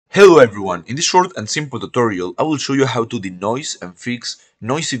Hello everyone, in this short and simple tutorial I will show you how to denoise and fix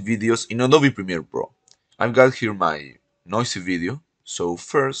noisy videos in Adobe Premiere Pro. I've got here my noisy video, so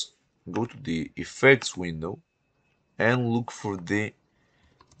first go to the effects window and look for the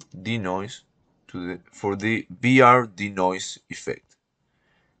denoise for the VR denoise effect.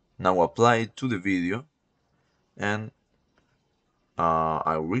 Now apply it to the video and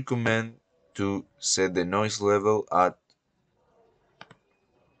I recommend to set the noise level at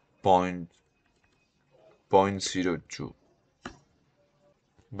 0.02.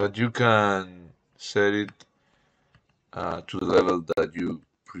 But you can set it to the level that you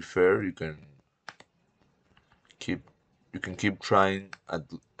prefer. Keep you can keep trying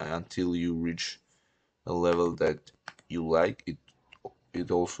until you reach a level that you like.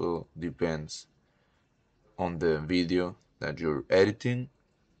 It also depends on the video that you're editing.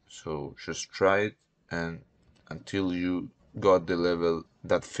 So just try it and until you got the level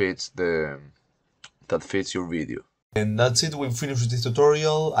that fits your video. And that's it, we finished this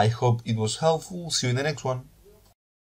tutorial. I hope it was helpful. See you in the next one.